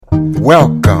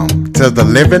Welcome to the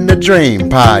Living the Dream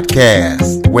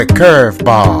podcast with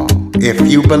Curveball. If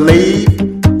you believe,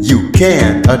 you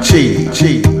can achieve.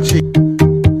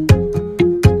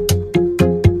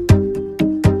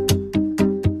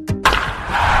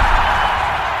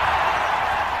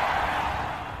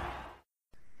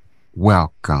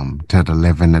 Welcome to the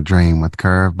Living the Dream with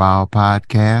Curveball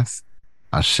podcast,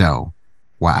 a show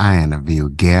where I interview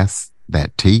guests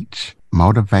that teach,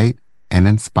 motivate, and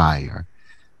inspire.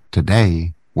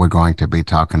 Today, we're going to be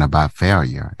talking about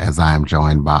failure, as I am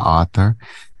joined by author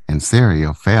and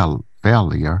serial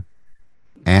failure,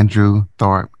 Andrew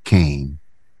Thorp King.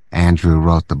 Andrew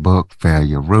wrote the book,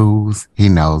 Failure Rules. He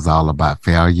knows all about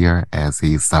failure as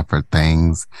he suffered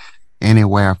things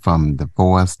anywhere from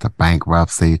divorce to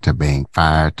bankruptcy to being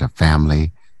fired to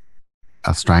family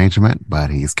estrangement, but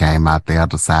he's came out the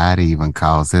other side. He even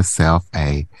calls himself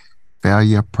a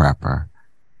failure prepper.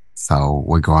 So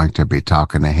we're going to be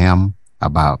talking to him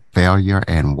about failure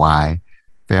and why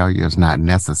failure is not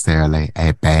necessarily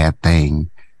a bad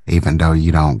thing, even though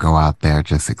you don't go out there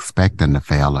just expecting to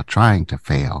fail or trying to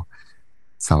fail.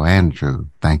 So Andrew,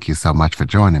 thank you so much for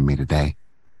joining me today.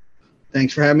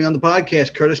 Thanks for having me on the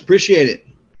podcast, Curtis. Appreciate it.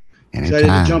 Anytime.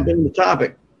 Excited to jump into the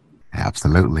topic.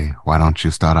 Absolutely. Why don't you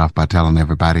start off by telling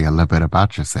everybody a little bit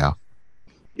about yourself?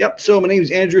 Yep. So my name is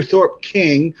Andrew Thorp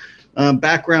King.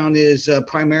 Background is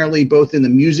primarily both in the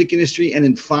music industry and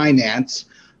in finance.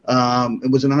 I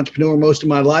was an entrepreneur most of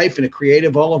my life and a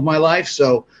creative all of my life.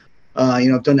 So,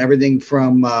 I've done everything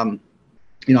from,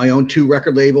 I own 2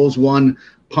 record labels, one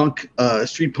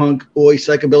street punk, oi,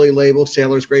 psychobilly label,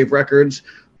 Sailor's Grave Records,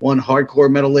 one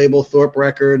hardcore metal label, Thorpe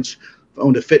Records,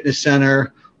 owned a fitness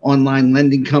center, online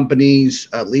lending companies,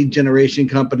 lead generation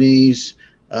companies.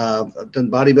 I've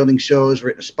done bodybuilding shows,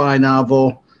 written a spy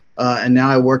novel. And now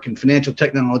I work in financial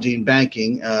technology and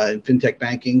banking, in fintech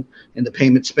banking in the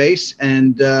payment space.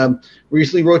 And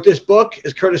recently wrote this book,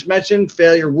 as Curtis mentioned,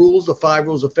 Failure Rules, the 5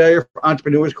 Rules of Failure for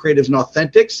Entrepreneurs, Creatives, and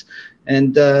Authentics.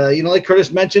 And, like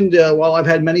Curtis mentioned, while I've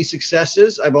had many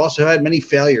successes, I've also had many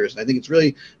failures. And I think it's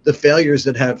really the failures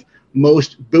that have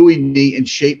most buoyed me and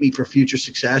shaped me for future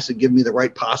success and given me the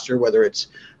right posture, whether it's,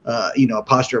 a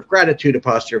posture of gratitude, a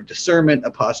posture of discernment,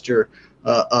 a posture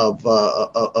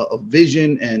of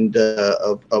vision and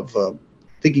of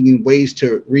thinking in ways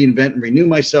to reinvent and renew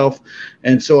myself.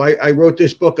 And so I wrote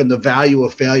this book on the value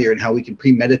of failure and how we can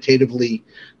premeditatively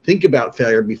think about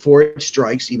failure before it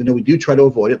strikes, even though we do try to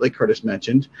avoid it, like Curtis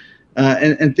mentioned,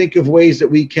 and think of ways that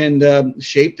we can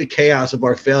shape the chaos of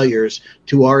our failures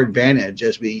to our advantage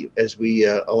as we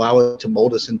allow it to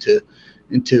mold us into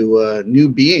new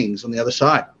beings on the other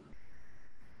side.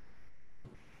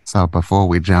 So before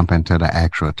we jump into the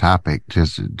actual topic,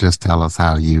 just tell us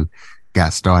how you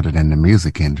got started in the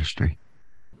music industry.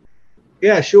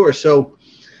 Yeah, sure. So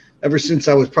ever since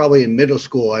I was probably in middle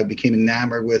school, I became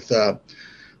enamored with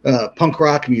punk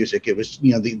rock music. It was,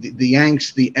 the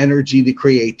angst, the energy, the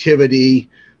creativity,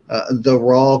 the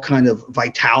raw kind of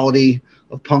vitality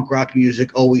of punk rock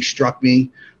music always struck me.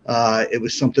 It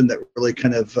was something that really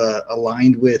kind of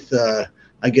aligned with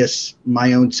I guess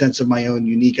my own sense of my own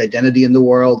unique identity in the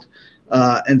world.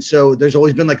 And so there's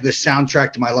always been like this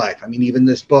soundtrack to my life. I mean, even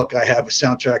this book, I have a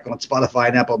soundtrack on Spotify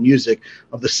and Apple Music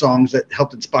of the songs that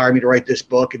helped inspire me to write this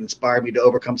book and inspire me to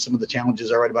overcome some of the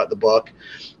challenges I write about in the book.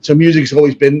 So music's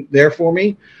always been there for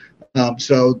me.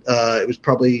 It was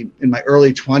probably in my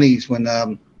early 20s when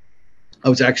I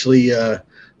was actually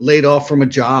laid off from a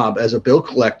job as a bill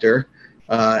collector.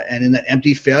 And in that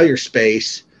empty failure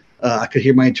space, I could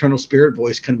hear my internal spirit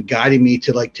voice kind of guiding me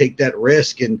to like take that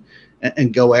risk and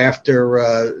go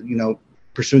after,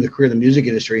 pursuing the career in the music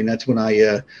industry. And that's when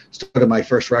I started my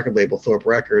first record label, Thorpe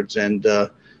Records. And,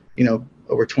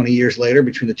 over 20 years later,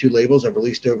 between the 2 labels, I've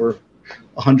released over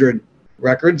 100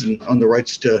 records and on the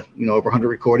rights to, over 100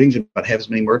 recordings and about half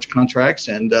as many merch contracts.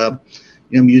 And,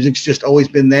 music's just always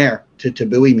been there to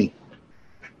buoy me.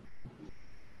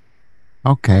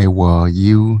 Okay, well,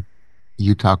 you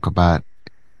talk about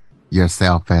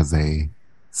yourself as a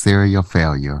serial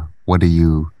failure. What do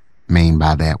you mean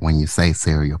by that when you say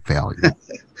serial failure?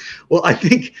 Well, I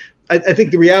think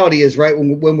the reality is, right,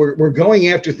 when we're going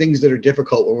after things that are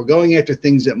difficult, when we're going after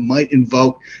things that might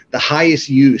invoke the highest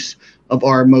use of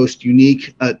our most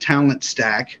unique talent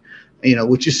stack,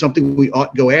 which is something we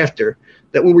ought to go after,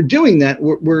 that when we're doing that,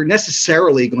 we're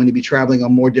necessarily going to be traveling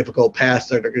on more difficult paths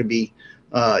that are going to be,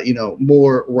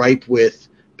 more ripe with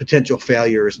potential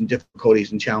failures and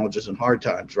difficulties and challenges and hard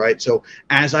times, right? So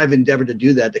as I've endeavored to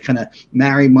do that, to kind of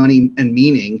marry money and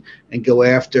meaning and go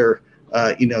after,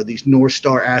 these North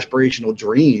Star aspirational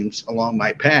dreams along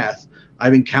my path,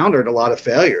 I've encountered a lot of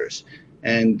failures.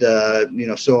 And,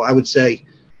 so I would say,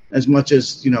 as much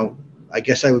as, I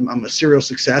guess I'm a serial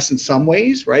success in some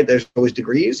ways, right? There's always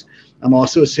degrees. I'm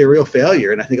also a serial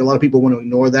failure. And I think a lot of people want to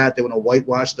ignore that. They want to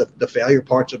whitewash the failure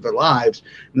parts of their lives.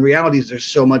 And the reality is there's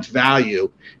so much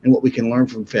value in what we can learn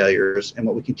from failures and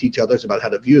what we can teach others about how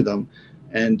to view them.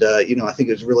 And, I think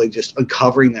it's really just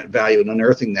uncovering that value and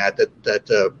unearthing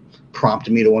that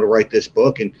prompted me to want to write this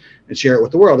book and share it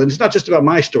with the world. And it's not just about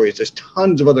my stories. There's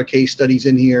tons of other case studies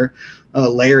in here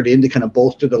layered in to kind of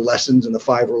bolster the lessons and the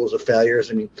 5 rules of failures.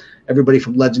 I mean, everybody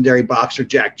from legendary boxer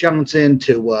Jack Johnson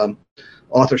to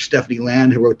author Stephanie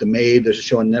Land, who wrote The Maid. There's a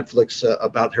show on Netflix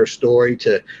about her story,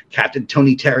 to Captain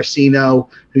Tony Terracino,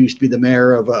 who used to be the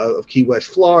mayor of Key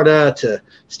West, Florida, to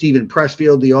Stephen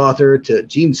Pressfield, the author, to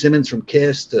Gene Simmons from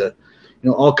KISS, to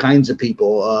all kinds of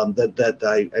people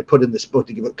that I put in this book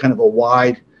to give it kind of a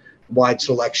wide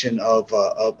selection of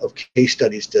case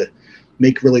studies to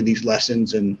make really these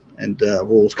lessons and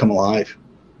rules come alive.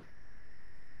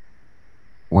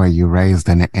 Well, you raised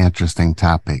an interesting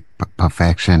topic,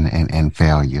 perfection and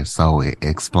failure. So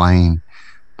explain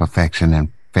perfection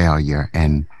and failure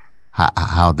and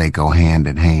how they go hand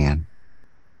in hand.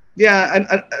 Yeah,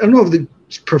 I don't know if the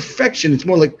perfection, it's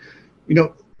more like,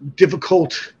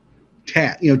 difficult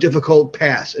difficult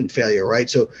paths and failure, right?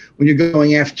 So when you're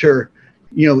going after,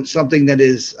 something that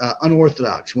is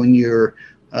unorthodox, when you're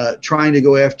trying to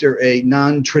go after a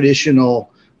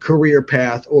non-traditional career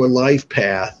path or life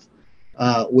path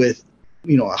with,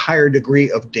 a higher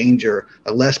degree of danger,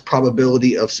 a less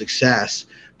probability of success,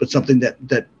 but something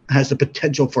that has the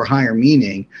potential for higher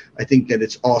meaning, I think that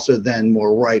it's also then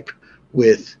more ripe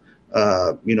with,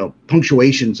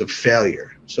 punctuations of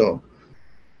failure. So,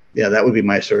 yeah, that would be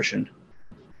my assertion.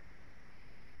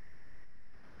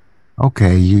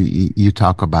 Okay, you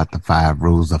talk about the 5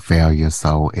 rules of failure.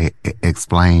 So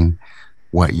explain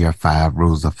what your 5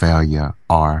 rules of failure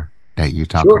are that you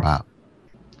talk about.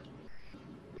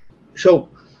 So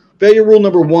failure rule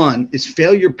number 1 is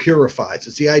failure purifies.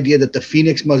 It's the idea that the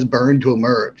phoenix must burn to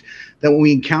emerge, that when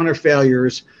we encounter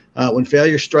failures, when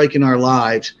failures strike in our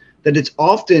lives, that it's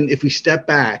often, if we step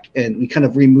back and we kind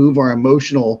of remove our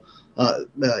emotional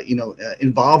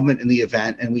involvement in the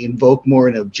event, and we invoke more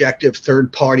an objective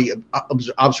third-party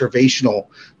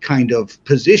observational kind of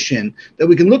position, that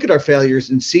we can look at our failures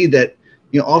and see that,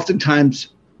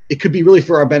 oftentimes it could be really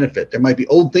for our benefit. There might be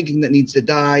old thinking that needs to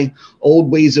die,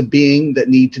 old ways of being that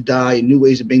need to die, and new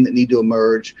ways of being that need to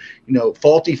emerge,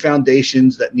 faulty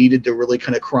foundations that needed to really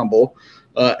kind of crumble.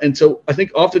 And so I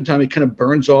think oftentimes it kind of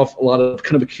burns off a lot of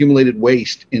kind of accumulated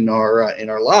waste in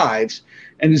our lives,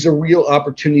 and is a real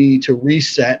opportunity to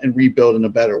reset and rebuild in a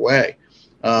better way.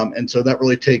 And so that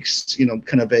really takes,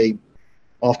 kind of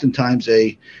oftentimes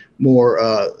a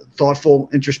more thoughtful,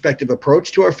 introspective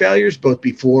approach to our failures, both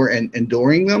before and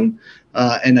during them.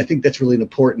 And I think that's really an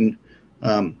important,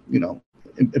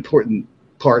 important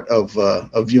part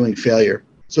of viewing failure.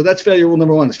 So that's failure rule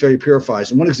number 1, is failure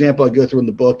purifies. And one example I go through in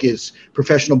the book is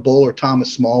professional bowler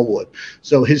Thomas Smallwood.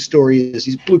 So his story is,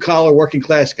 he's a blue collar working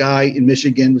class guy in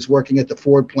Michigan, was working at the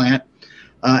Ford plant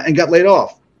and got laid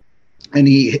off. And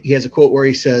he has a quote where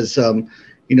he says,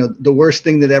 the worst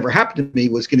thing that ever happened to me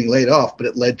was getting laid off, but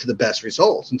it led to the best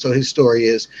results. And so his story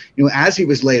is, as he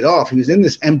was laid off, he was in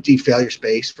this empty failure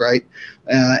space, right?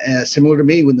 Similar to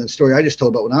me with the story I just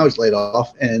told about when I was laid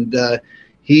off. And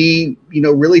he,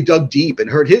 really dug deep and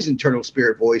heard his internal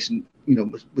spirit voice, and,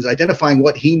 was identifying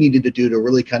what he needed to do to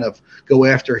really kind of go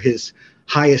after his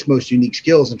highest, most unique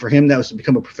skills. And for him, that was to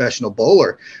become a professional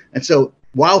bowler. And so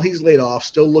while he's laid off,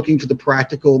 still looking for the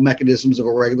practical mechanisms of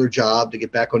a regular job to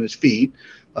get back on his feet,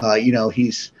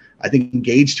 he's, I think,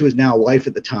 engaged to his now wife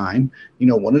at the time,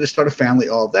 wanted to start a family,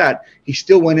 all of that. He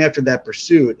still went after that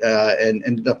pursuit and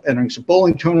ended up entering some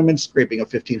bowling tournaments, scraping up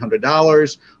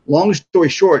 $1,500. Long story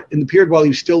short, in the period while he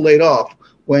was still laid off,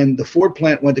 when the Ford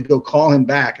plant went to go call him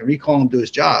back and recall him to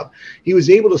his job, he was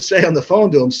able to say on the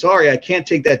phone to him, "Sorry, I can't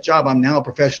take that job. I'm now a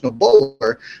professional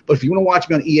bowler, but if you want to watch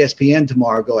me on ESPN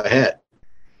tomorrow, go ahead."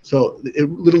 So it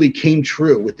literally came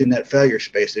true within that failure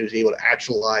space. He was able to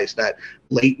actualize that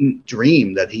latent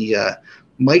dream that he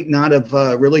might not have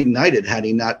really ignited had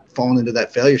he not fallen into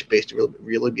that failure space to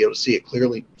really be able to see it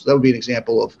clearly. So that would be an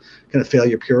example of kind of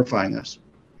failure purifying us.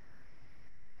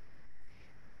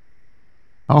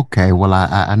 Okay, well,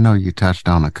 I know you touched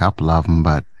on a couple of them,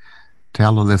 but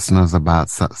tell the listeners about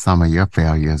some of your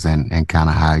failures and kind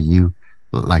of how you,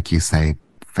 like you say,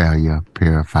 failure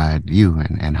purified you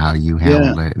and how you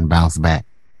handled it and bounced back.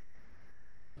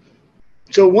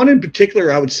 So one in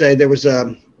particular, I would say there was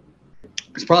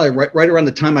it's probably right around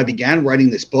the time I began writing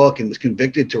this book and was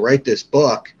convicted to write this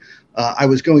book. I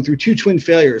was going through two twin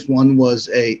failures. One was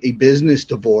a business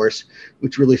divorce,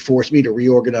 which really forced me to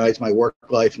reorganize my work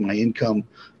life and my income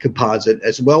composite,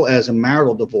 as well as a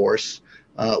marital divorce,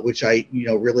 which I,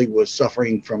 really was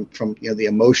suffering from the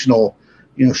emotional,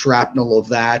 shrapnel of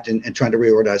that, and trying to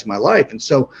reorganize my life. And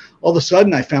so all of a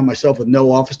sudden I found myself with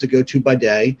no office to go to by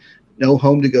day, no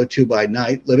home to go to by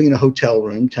night, living in a hotel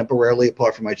room temporarily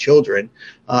apart from my children.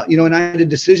 And I had a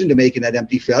decision to make in that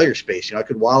empty failure space. I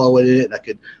could wallow in it, and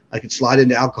I could slide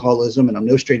into alcoholism, and I'm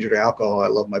no stranger to alcohol. I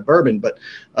love my bourbon. But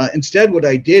instead, what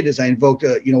I did is I invoked,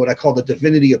 what I call the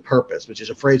divinity of purpose, which is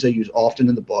a phrase I use often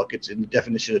in the book. It's in the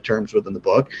definition of terms within the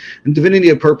book. And divinity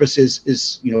of purpose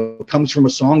is comes from a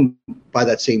song by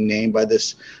that same name by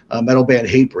this metal band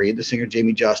Hatebreed. The singer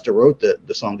Jamie Joster wrote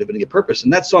the song Divinity of Purpose.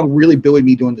 And that song really buoyed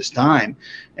me during this time.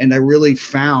 And I really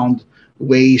found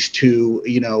ways to,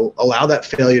 allow that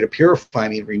failure to purify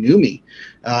me and renew me.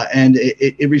 And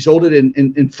it resulted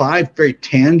in 5 very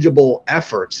tangible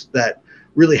efforts that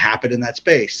really happened in that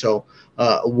space. So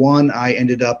one, I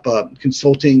ended up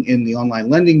consulting in the online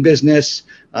lending business,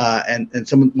 and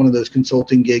one of those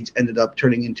consulting gigs ended up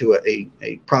turning into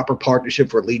a proper partnership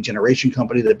for a lead generation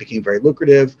company that became very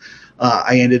lucrative.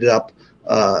 I ended up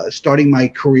starting my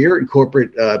career in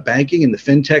corporate banking in the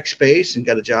fintech space, and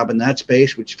got a job in that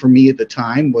space, which for me at the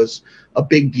time was a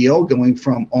big deal, going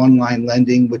from online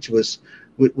lending, which was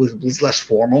less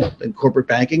formal than corporate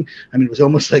banking. I mean, it was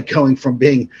almost like going from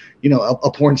being,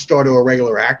 a porn star to a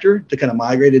regular actor, to kind of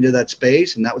migrate into that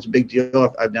space. And that was a big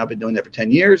deal. I've now been doing that for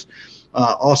 10 years.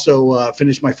 Also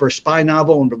finished my first spy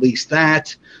novel and released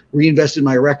that, reinvested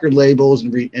my record labels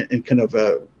and kind of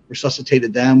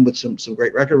resuscitated them with some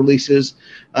great record releases.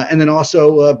 And then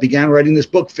also began writing this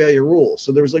book, Failure Rules.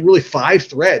 So there was like really 5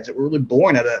 threads that were really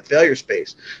born out of that failure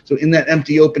space. So in that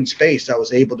empty open space, I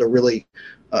was able to really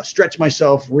stretch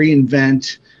myself,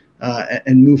 reinvent,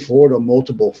 and move forward on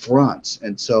multiple fronts.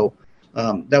 And so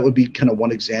that would be kind of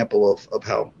one example of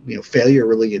how failure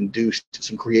really induced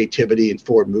some creativity and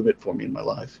forward movement for me in my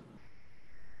life.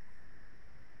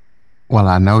 Well,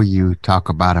 I know you talk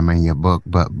about them in your book,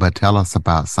 but tell us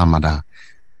about some of the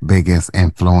biggest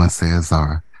influences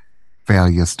or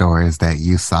failure stories that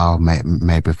you saw,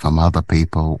 maybe from other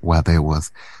people, whether it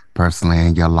was personally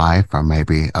in your life or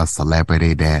maybe a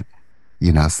celebrity that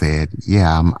said,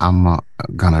 yeah, I'm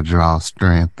gonna draw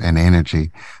strength and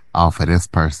energy off of this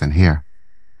person here.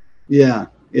 Yeah.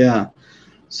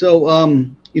 So,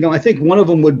 I think one of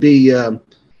them would be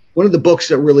one of the books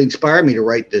that really inspired me to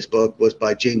write this book was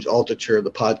by James Altucher,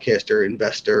 the podcaster,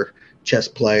 investor, chess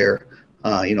player,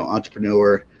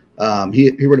 entrepreneur.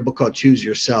 He wrote a book called Choose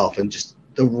Yourself, and just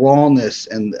the rawness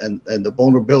and the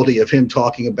vulnerability of him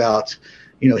talking about,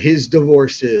 his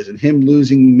divorces and him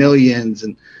losing millions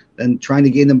and trying to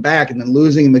gain them back and then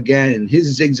losing them again, and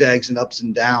his zigzags and ups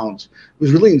and downs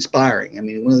was really inspiring. I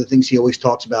mean, one of the things he always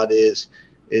talks about is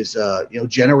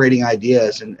generating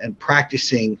ideas and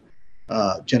practicing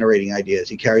generating ideas.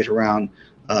 He carries around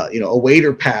a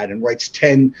waiter pad and writes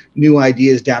 10 new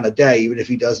ideas down a day, even if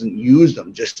he doesn't use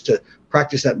them, just to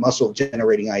practice that muscle of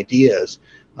generating ideas.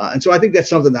 And so I think that's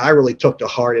something that I really took to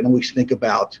heart and always think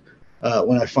about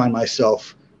when I find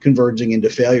myself converging into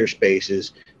failure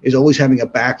spaces, is always having a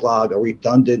backlog, a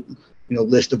redundant,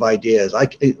 list of ideas.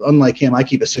 Unlike him, I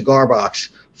keep a cigar box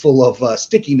full of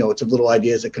sticky notes of little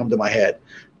ideas that come to my head.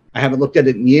 I haven't looked at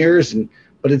it in years,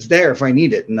 but it's there if I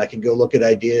need it, and I can go look at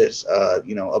ideas,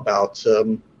 about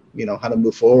how to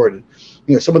move forward.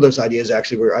 And some of those ideas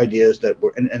actually were ideas that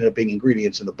ended up being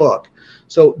ingredients in the book.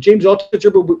 So James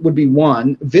Altucher would be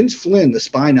one. Vince Flynn, the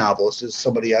spy novelist, is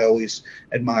somebody I always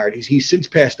admired. He's since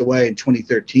passed away in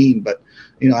 2013, but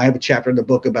I have a chapter in the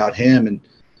book about him, and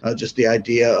just the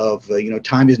idea of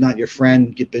time is not your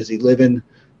friend. Get busy living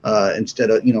instead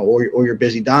of or you're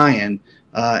busy dying.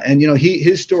 And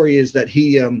his story is that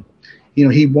he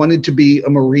wanted to be a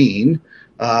Marine.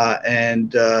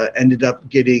 And ended up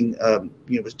getting,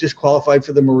 was disqualified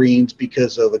for the Marines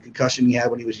because of a concussion he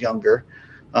had when he was younger.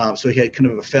 So he had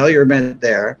kind of a failure event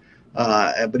there,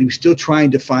 but he was still trying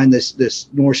to find this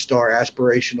North Star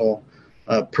aspirational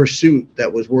pursuit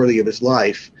that was worthy of his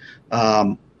life.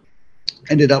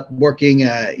 Ended up working,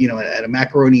 at a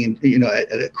macaroni and,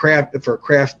 at a Kraft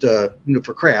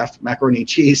macaroni and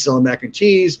cheese, selling mac and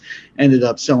cheese. Ended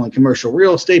up selling commercial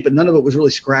real estate, but none of it was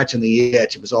really scratching the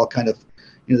itch. It was all kind of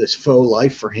this faux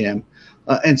life for him.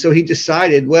 And so he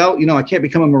decided, well, I can't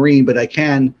become a Marine, but I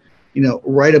can,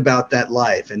 write about that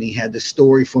life. And he had this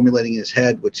story formulating in his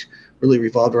head, which really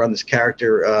revolved around this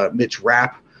character, Mitch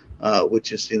Rapp,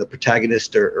 which is the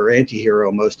protagonist or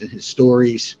anti-hero most in his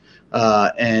stories.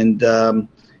 And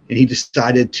and he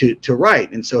decided to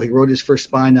write. And so he wrote his first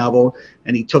spy novel,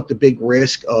 and he took the big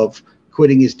risk of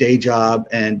quitting his day job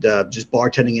and just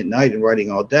bartending at night and writing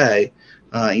all day.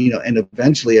 And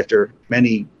eventually, after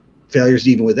many failures,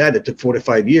 even with that, it took 4 to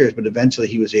 5 years, but eventually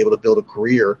he was able to build a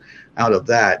career out of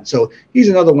that. And so he's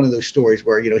another one of those stories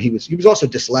where, he was also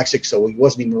dyslexic, so he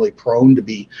wasn't even really prone to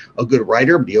be a good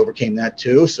writer, but he overcame that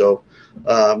too. So,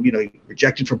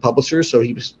 rejected from publishers. So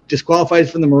he was disqualified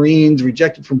from the Marines,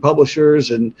 rejected from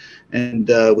publishers, and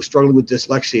was struggling with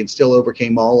dyslexia, and still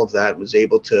overcame all of that, was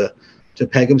able to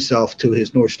peg himself to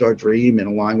his North Star dream and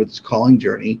align with his calling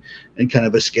journey and kind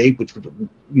of escape, which would,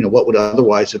 what would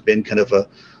otherwise have been kind of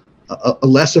a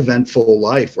less eventful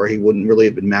life where he wouldn't really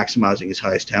have been maximizing his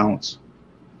highest talents.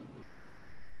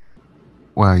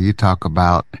 Well, you talk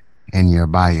about in your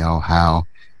bio how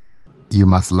you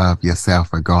must love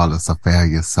yourself regardless of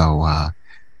failure. So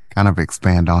kind of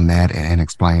expand on that and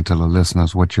explain to the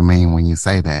listeners what you mean when you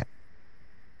say that.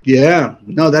 Yeah,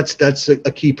 no, that's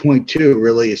a key point too,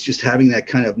 really. It's just having that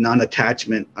kind of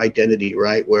non-attachment identity,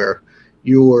 right? Where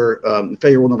your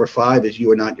failure rule number 5 is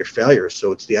you are not your failure.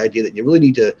 So it's the idea that you really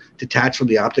need to detach from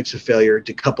the optics of failure,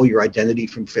 decouple your identity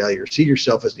from failure, see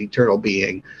yourself as an eternal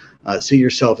being, see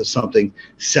yourself as something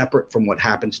separate from what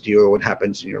happens to you or what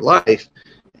happens in your life,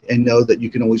 and know that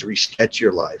you can always resketch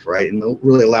your life, right? And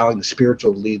really allowing the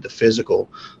spiritual to lead the physical.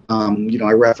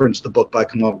 I referenced the book by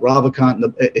Kamal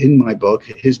Ravikant in my book,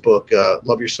 his book,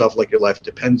 Love Yourself Like Your Life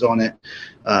Depends on It.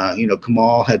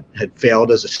 Kamal had failed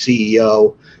as a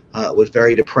CEO, was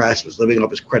very depressed, was living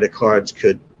off his credit cards,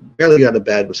 could barely get out of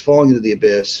bed, was falling into the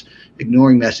abyss,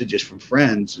 ignoring messages from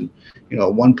friends. And,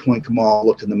 at one point, Kamal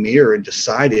looked in the mirror and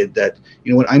decided that,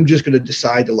 I'm just going to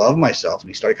decide to love myself. And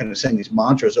he started kind of saying these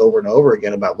mantras over and over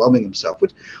again about loving himself,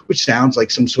 which sounds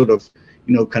like some sort of,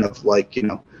 kind of like,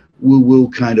 woo-woo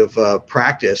kind of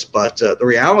practice. But the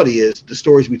reality is the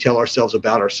stories we tell ourselves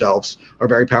about ourselves are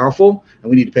very powerful, and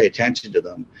we need to pay attention to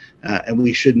them. And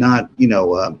we should not,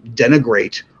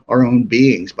 denigrate our own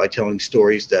beings by telling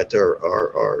stories that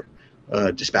are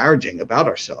disparaging about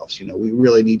ourselves. We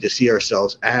really need to see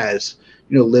ourselves as,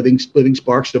 living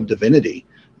sparks of divinity,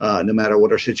 no matter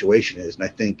what our situation is. And I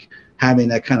think having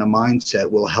that kind of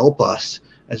mindset will help us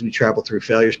as we travel through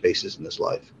failure spaces in this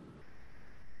life.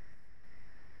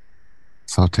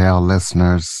 So tell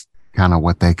listeners kind of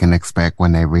what they can expect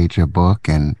when they read your book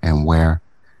and where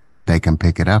they can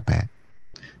pick it up at.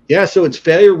 Yeah, so it's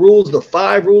Failure Rules, the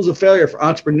 5 Rules of Failure for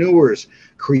Entrepreneurs,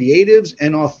 Creatives,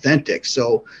 and Authentics.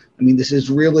 So, this is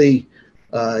really,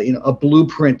 a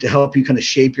blueprint to help you kind of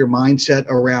shape your mindset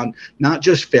around not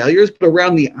just failures, but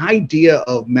around the idea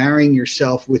of marrying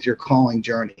yourself with your calling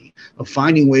journey, of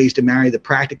finding ways to marry the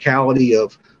practicality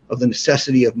of the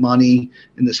necessity of money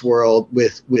in this world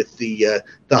with the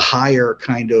higher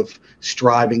kind of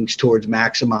strivings towards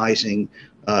maximizing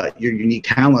your unique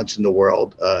talents in the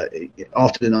world,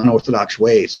 often in unorthodox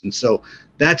ways. And so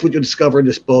that's what you'll discover in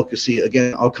this book. You'll see,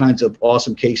 again, all kinds of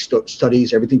awesome case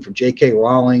studies, everything from J.K.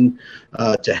 Rowling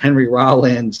to Henry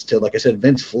Rollins to, like I said,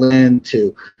 Vince Flynn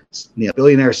to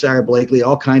billionaire Sarah Blakely,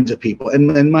 all kinds of people,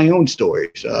 and my own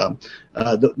stories.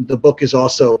 The book is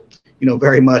also,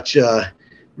 very much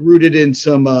rooted in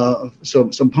some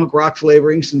punk rock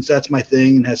flavoring, since that's my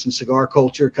thing, and has some cigar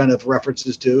culture kind of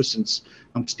references too, since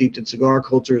I'm steeped in cigar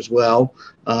culture as well.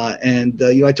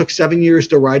 I took 7 years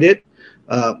to write it.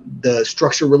 The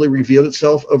structure really revealed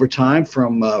itself over time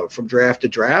from draft to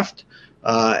draft.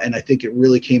 And I think it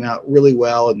really came out really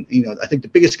well. And, I think the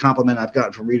biggest compliment I've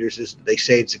gotten from readers is they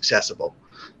say it's accessible.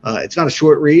 It's not a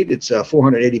short read. It's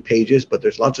 480 pages, but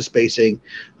there's lots of spacing,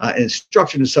 and it's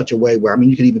structured in such a way where,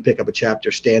 you can even pick up a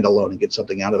chapter standalone and get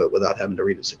something out of it without having to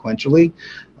read it sequentially.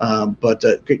 But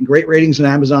great ratings on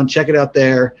Amazon. Check it out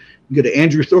there. You go to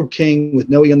Andrew Thorp King with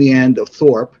no E on the end of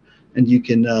Thorpe, and you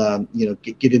can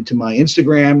get into my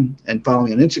Instagram and follow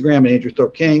me on Instagram at Andrew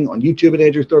Thorp King, on YouTube at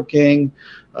Andrew Thorp King.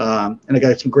 And I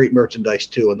got some great merchandise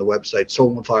too on the website.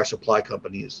 Soul and Fire Supply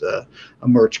Company is a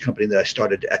merch company that I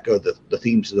started to echo the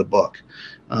themes of the book.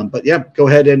 But yeah, go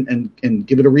ahead and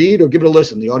give it a read or give it a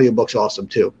listen. The audiobook's awesome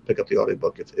too. Pick up the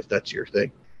audiobook if that's your thing.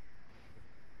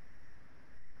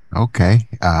 Okay.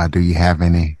 Do you have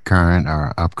any current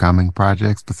or upcoming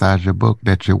projects besides your book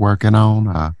that you're working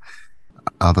on?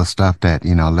 Other stuff that,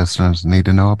 listeners need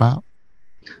to know about?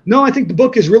 No, I think the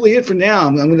book is really it for now.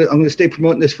 I'm going to stay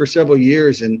promoting this for several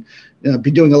years and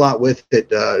be doing a lot with it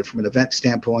from an event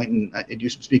standpoint, and I do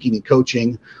some speaking and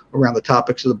coaching around the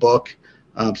topics of the book.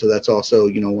 So that's also,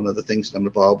 one of the things that I'm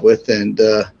involved with, and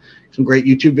some great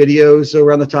YouTube videos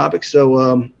around the topic.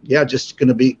 So just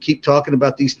going to keep talking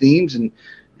about these themes and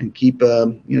keep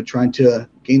trying to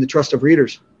gain the trust of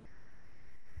readers.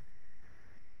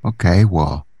 Okay,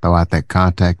 well, throw out that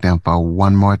contact info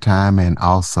one more time and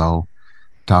also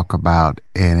talk about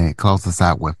any, close us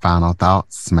out with final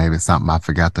thoughts. Maybe something I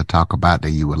forgot to talk about that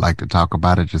you would like to talk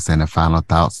about it. Just any final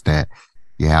thoughts that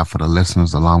you have for the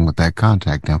listeners along with that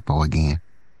contact info again.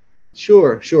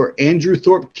 Sure.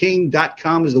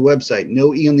 AndrewThorpKing.com is the website.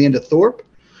 No E on the end of Thorpe.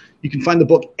 You can find the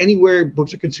book anywhere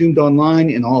books are consumed online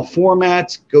in all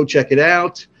formats. Go check it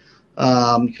out.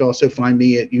 You can also find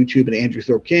me at YouTube at Andrew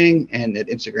Thorp King and at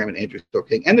Instagram at Andrew Thorp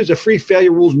King. And there's a free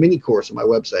Failure Rules mini course on my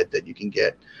website that you can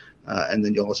get. And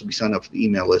then you'll also be signed up for the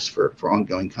email list for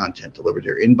ongoing content delivered to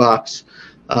your inbox.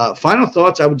 Final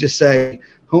thoughts, I would just say,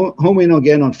 home in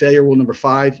again on failure rule number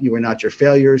 5. You are not your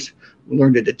failures.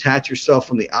 Learn to detach yourself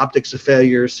from the optics of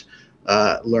failures.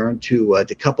 Learn to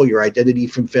decouple your identity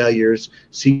from failures.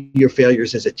 See your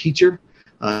failures as a teacher,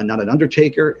 not an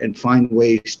undertaker, and find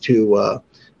ways to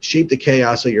shape the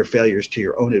chaos of your failures to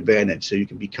your own advantage so you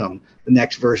can become the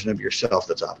next version of yourself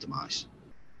that's optimized.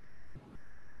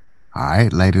 All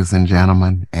right, ladies and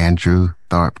gentlemen,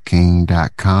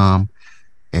 AndrewThorpKing.com.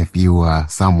 If you are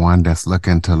someone that's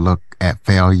looking to look at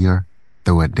failure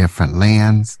through a different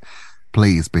lens,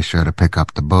 please be sure to pick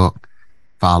up the book,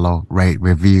 follow, rate,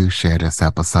 review, share this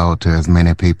episode to as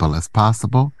many people as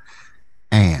possible.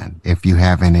 And if you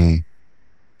have any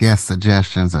guest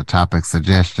suggestions or topic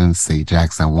suggestions, see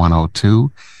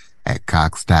Jackson102 at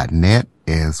cox.net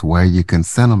is where you can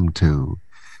send them to.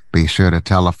 Be sure to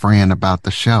tell a friend about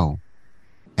the show.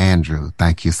 Andrew,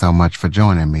 thank you so much for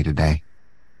joining me today.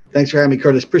 Thanks for having me,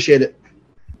 Curtis. Appreciate it.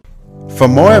 For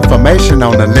more information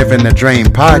on the Living the Dream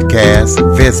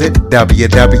podcast, visit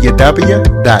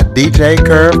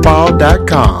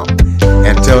www.djcurveball.com.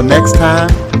 Until next time,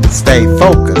 stay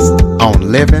focused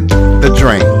on living the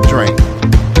dream.